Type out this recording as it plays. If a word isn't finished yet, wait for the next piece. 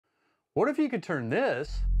What if you could turn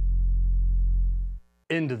this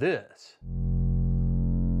into this?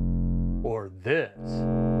 Or this?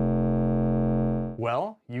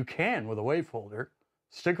 Well, you can with a Wavefolder.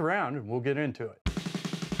 Stick around and we'll get into it.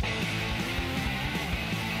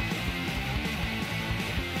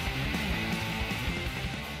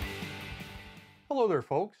 Hello there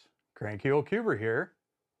folks, Cranky Old Cuber here.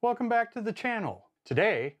 Welcome back to the channel.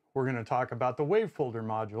 Today, we're going to talk about the Wavefolder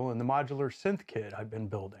module and the modular synth kit I've been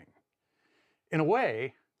building. In a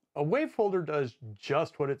way, a Wavefolder does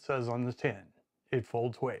just what it says on the tin. It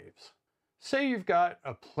folds waves. Say you've got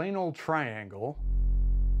a plain old triangle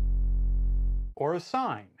or a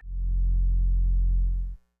sine.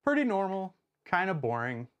 Pretty normal, kind of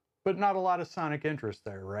boring, but not a lot of sonic interest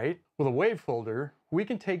there, right? With a Wavefolder, we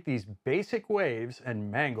can take these basic waves and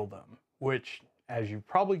mangle them, which, as you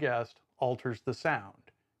probably guessed, alters the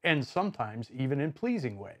sound, and sometimes even in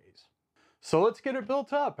pleasing ways. So let's get it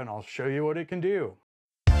built up and I'll show you what it can do.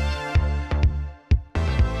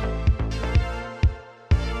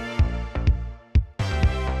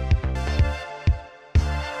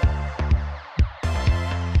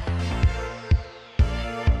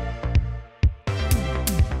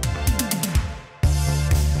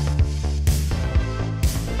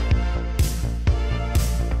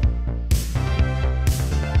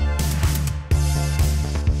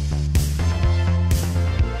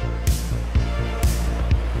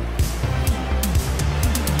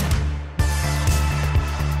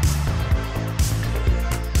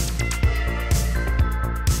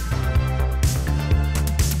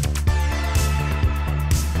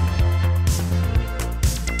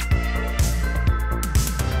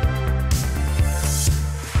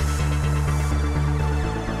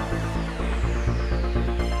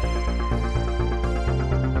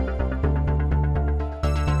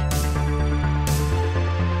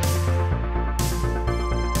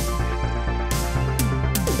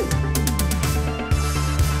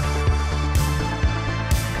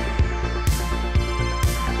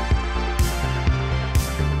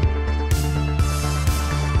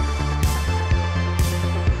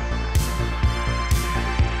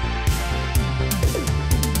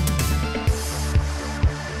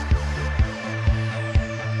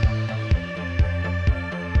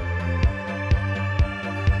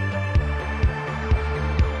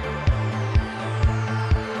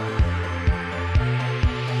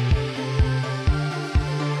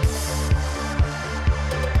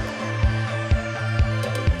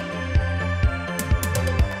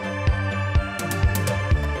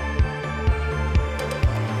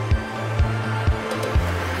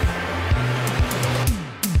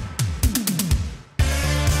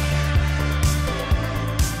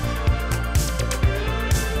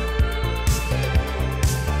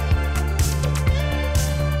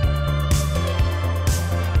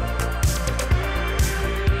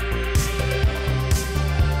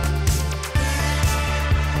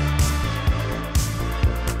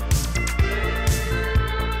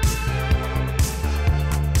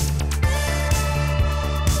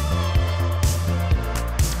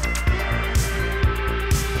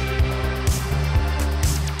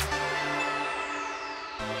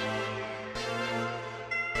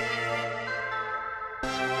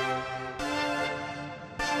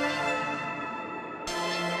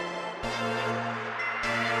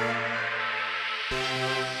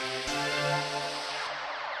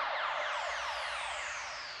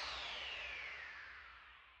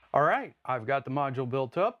 All right, I've got the module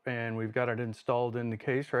built up and we've got it installed in the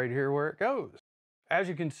case right here where it goes. As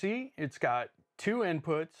you can see, it's got two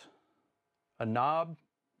inputs, a knob,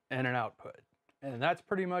 and an output. And that's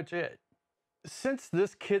pretty much it. Since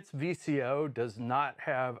this kit's VCO does not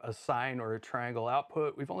have a sine or a triangle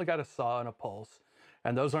output, we've only got a saw and a pulse,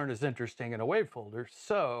 and those aren't as interesting in a Wavefolder.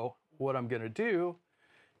 So what I'm gonna do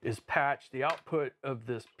is patch the output of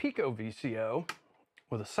this Pico VCO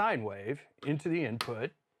with a sine wave into the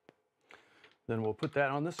input. Then we'll put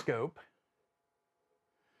that on the scope.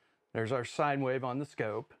 There's our sine wave on the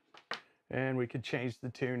scope. And we could change the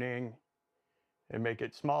tuning and make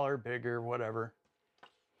it smaller, bigger, whatever.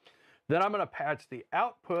 Then I'm going to patch the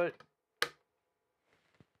output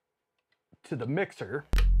to the mixer.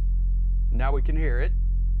 Now we can hear it.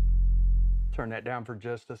 Turn that down for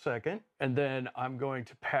just a second. And then I'm going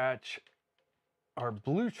to patch our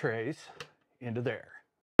blue trace into there.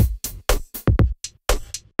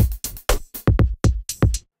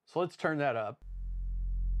 So let's turn that up.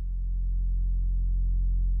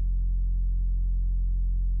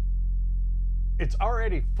 It's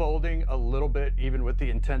already folding a little bit, even with the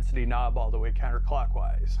intensity knob all the way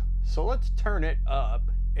counterclockwise. So let's turn it up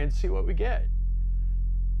and see what we get.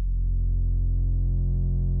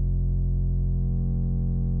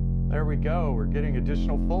 There we go, we're getting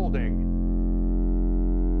additional folding.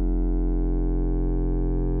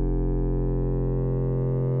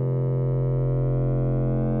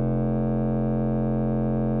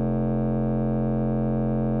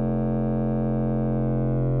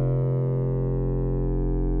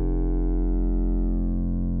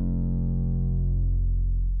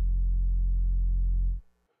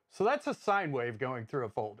 So that's a sine wave going through a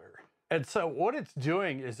folder. And so what it's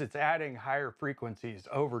doing is it's adding higher frequencies,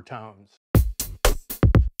 overtones.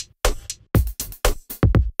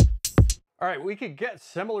 All right, we could get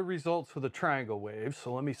similar results with a triangle wave.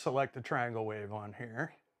 So let me select the triangle wave on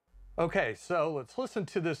here. Okay, so let's listen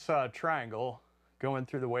to this triangle going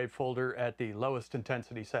through the Wavefolder at the lowest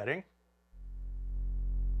intensity setting.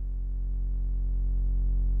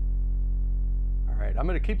 All right, I'm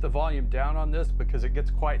going to keep the volume down on this because it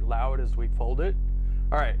gets quite loud as we fold it.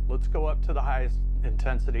 All right, let's go up to the highest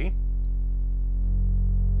intensity.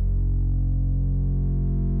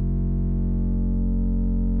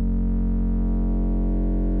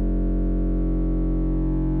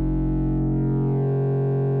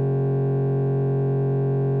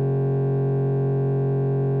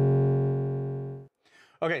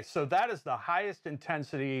 Okay, so that is the highest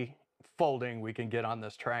intensity folding we can get on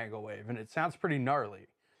this triangle wave, and it sounds pretty gnarly.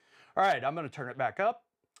 All right, I'm going to turn it back up,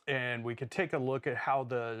 and we can take a look at how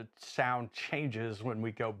the sound changes when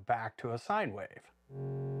we go back to a sine wave.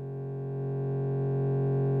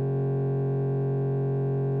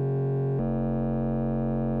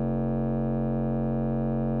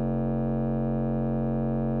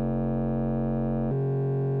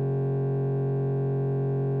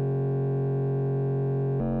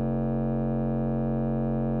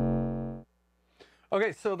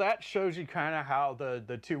 Okay, so that shows you kind of how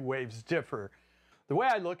the two waves differ. The way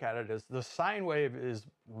I look at it is the sine wave is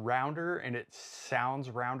rounder and it sounds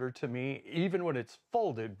rounder to me. Even when it's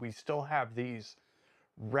folded, we still have these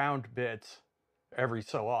round bits every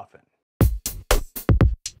so often.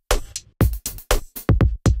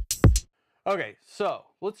 Okay, so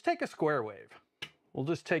let's take a square wave. We'll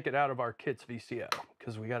just take it out of our kit's VCO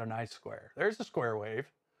because we got a nice square. There's a square wave.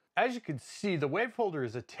 As you can see, the Wavefolder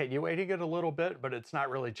is attenuating it a little bit, but it's not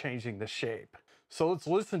really changing the shape. So let's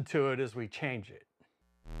listen to it as we change it.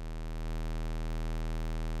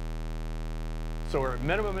 So we're at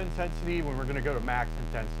minimum intensity when we're going to go to max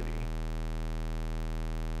intensity.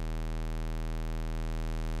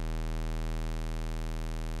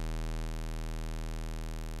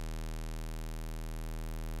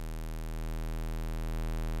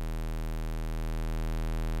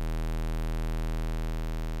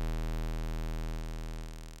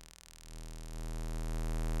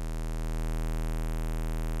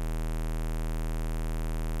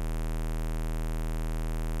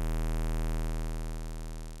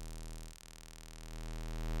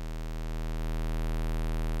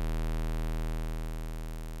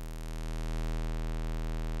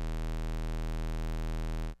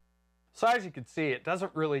 So as you can see, it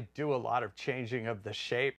doesn't really do a lot of changing of the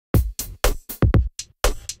shape.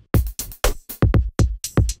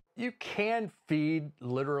 You can feed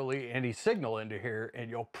literally any signal into here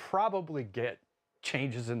and you'll probably get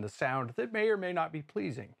changes in the sound that may or may not be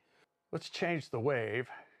pleasing. Let's change the wave.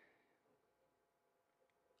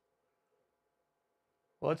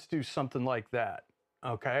 Let's do something like that,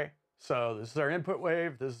 okay? So this is our input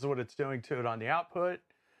wave, this is what it's doing to it on the output,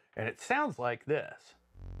 and it sounds like this.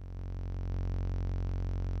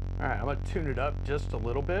 All right, I'm gonna tune it up just a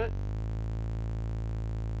little bit.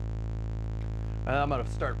 And I'm gonna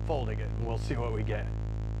start folding it and we'll see what we get.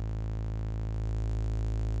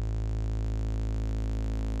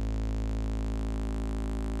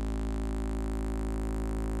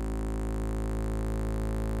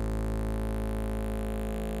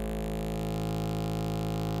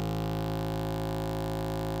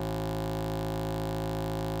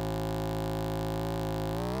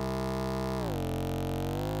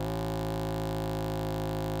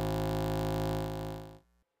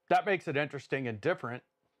 That makes it interesting and different.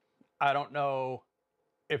 I don't know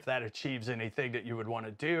if that achieves anything that you would want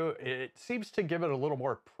to do. It seems to give it a little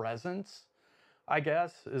more presence, I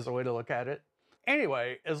guess, is a way to look at it.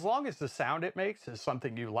 Anyway, as long as the sound it makes is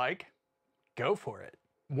something you like, go for it.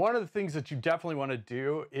 One of the things that you definitely want to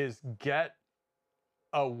do is get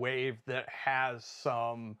a wave that has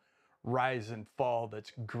some rise and fall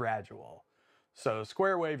that's gradual. So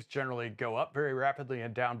square waves generally go up very rapidly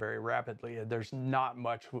and down very rapidly, and there's not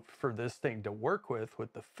much for this thing to work with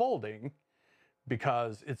the folding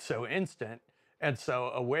because it's so instant. And so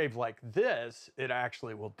a wave like this, it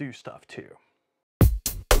actually will do stuff too.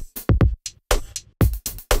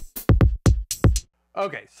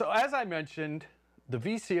 Okay, so as I mentioned, the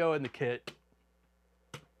VCO in the kit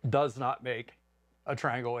does not make a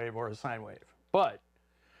triangle wave or a sine wave, but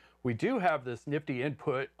we do have this nifty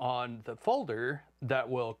input on the folder that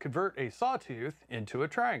will convert a sawtooth into a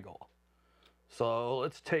triangle. So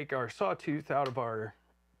let's take our sawtooth out of our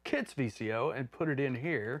kit's VCO and put it in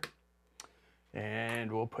here. And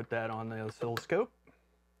we'll put that on the oscilloscope.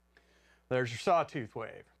 There's your sawtooth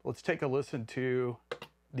wave. Let's take a listen to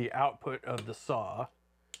the output of the saw,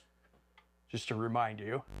 just to remind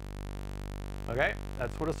you. Okay,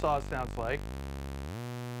 that's what a saw sounds like.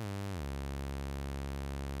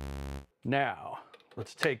 Now,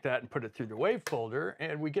 let's take that and put it through the Wavefolder,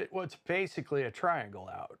 and we get what's basically a triangle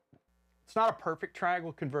out. It's not a perfect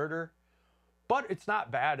triangle converter, but it's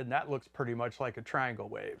not bad, and that looks pretty much like a triangle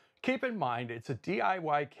wave. Keep in mind, it's a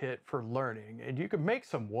DIY kit for learning, and you can make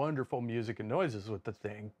some wonderful music and noises with the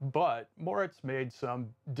thing, but Moritz made some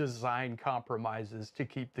design compromises to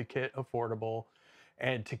keep the kit affordable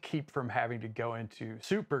and to keep from having to go into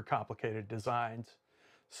super complicated designs.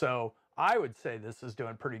 So I would say this is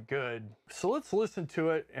doing pretty good. So let's listen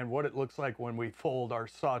to it and what it looks like when we fold our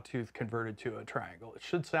sawtooth converted to a triangle. It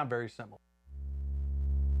should sound very similar.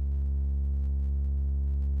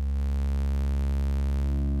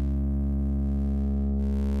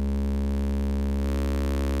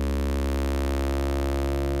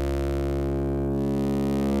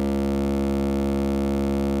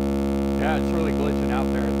 Yeah, it's really glitching out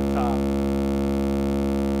there at the top.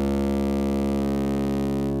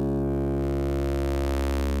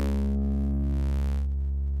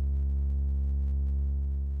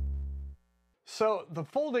 So the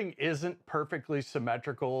folding isn't perfectly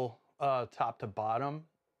symmetrical top to bottom.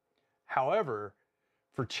 However,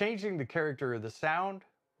 for changing the character of the sound,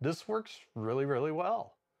 this works really, really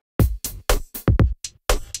well.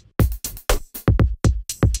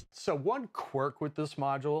 So one quirk with this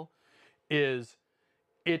module is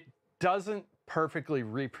it doesn't perfectly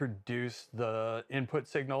reproduce the input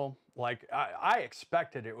signal. Like I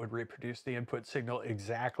expected it would reproduce the input signal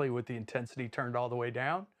exactly with the intensity turned all the way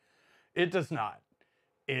down. It does not.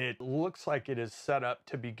 It looks like it is set up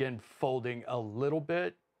to begin folding a little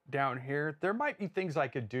bit down here. There might be things I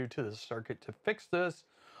could do to the circuit to fix this.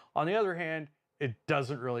 On the other hand, it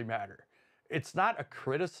doesn't really matter. It's not a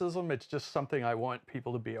criticism, it's just something I want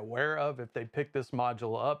people to be aware of if they pick this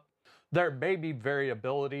module up. There may be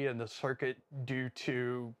variability in the circuit due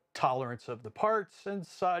to tolerance of the parts and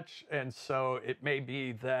such, and so it may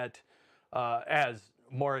be that as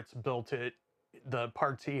Moritz built it, the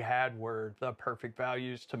parts he had were the perfect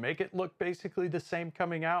values to make it look basically the same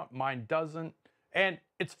coming out. Mine doesn't. And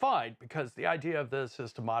it's fine because the idea of this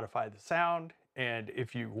is to modify the sound. And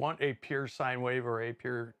if you want a pure sine wave or a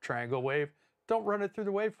pure triangle wave, don't run it through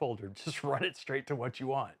the Wavefolder. Just run it straight to what you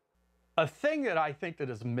want. A thing that I think that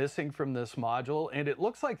is missing from this module, and it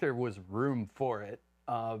looks like there was room for it,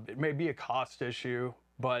 it may be a cost issue,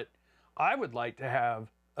 but I would like to have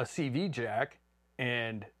a CV jack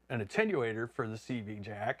and an attenuator for the CV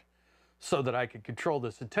jack so that I could control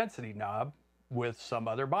this intensity knob with some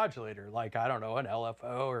other modulator, like, I don't know, an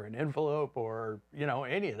LFO or an envelope or, you know,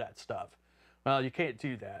 any of that stuff. Well, you can't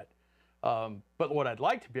do that. But what I'd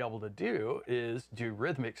like to be able to do is do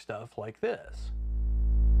rhythmic stuff like this.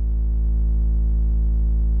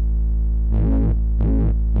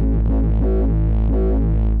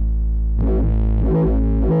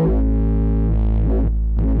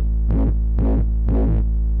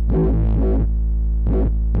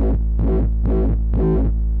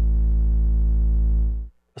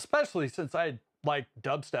 Especially since I like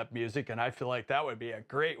dubstep music, and I feel like that would be a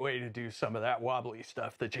great way to do some of that wobbly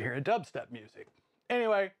stuff that you hear in dubstep music.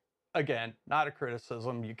 Anyway, again, not a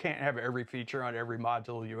criticism. You can't have every feature on every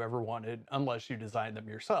module you ever wanted unless you design them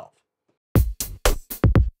yourself.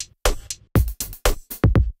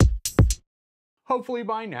 Hopefully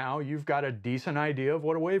by now you've got a decent idea of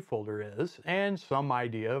what a Wavefolder is and some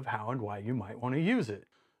idea of how and why you might want to use it.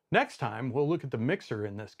 Next time, we'll look at the mixer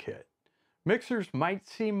in this kit. Mixers might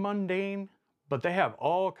seem mundane, but they have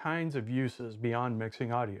all kinds of uses beyond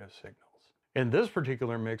mixing audio signals. And this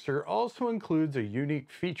particular mixer also includes a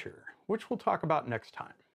unique feature, which we'll talk about next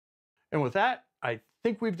time. And with that, I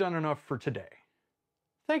think we've done enough for today.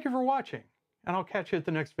 Thank you for watching, and I'll catch you at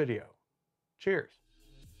the next video. Cheers.